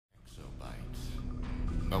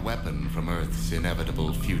A weapon from Earth's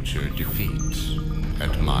inevitable future defeat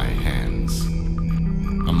at my hands.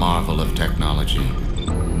 A marvel of technology,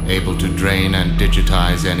 able to drain and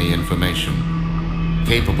digitize any information,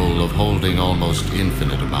 capable of holding almost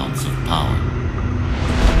infinite amounts of power.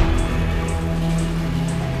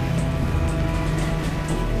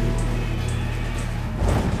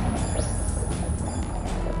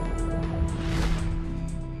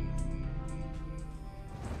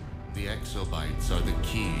 The exobytes are the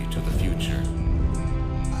key to the future.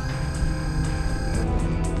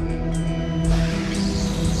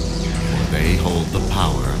 For they hold the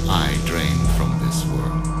power I drain from this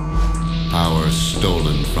world. Power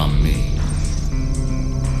stolen from me.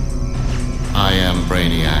 I am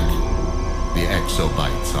Brainiac. The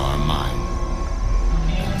exobytes are mine.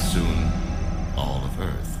 And soon, all of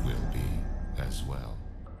Earth will be as well.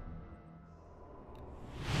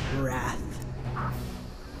 Wrath.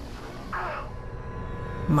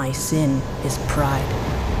 My sin is pride.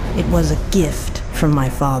 It was a gift from my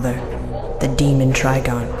father, the demon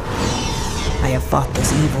Trigon. I have fought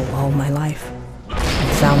this evil all my life,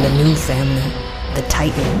 and found a new family, the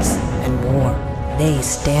Titans, and war. They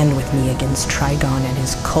stand with me against Trigon and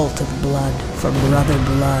his cult of blood, for brother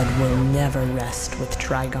blood will never rest with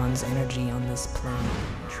Trigon's energy on this plane.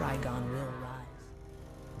 Trigon will rise.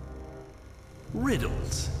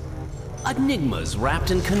 Riddles. Enigmas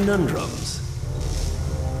wrapped in conundrums.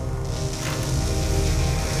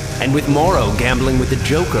 And with Morrow gambling with the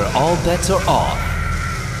Joker, all bets are off.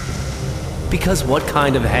 Because what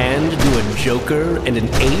kind of hand do a Joker and an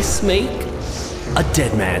ace make? A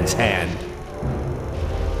dead man's hand.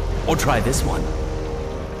 Or try this one.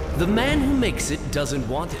 The man who makes it doesn't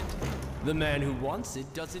want it. The man who wants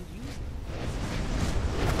it doesn't use it.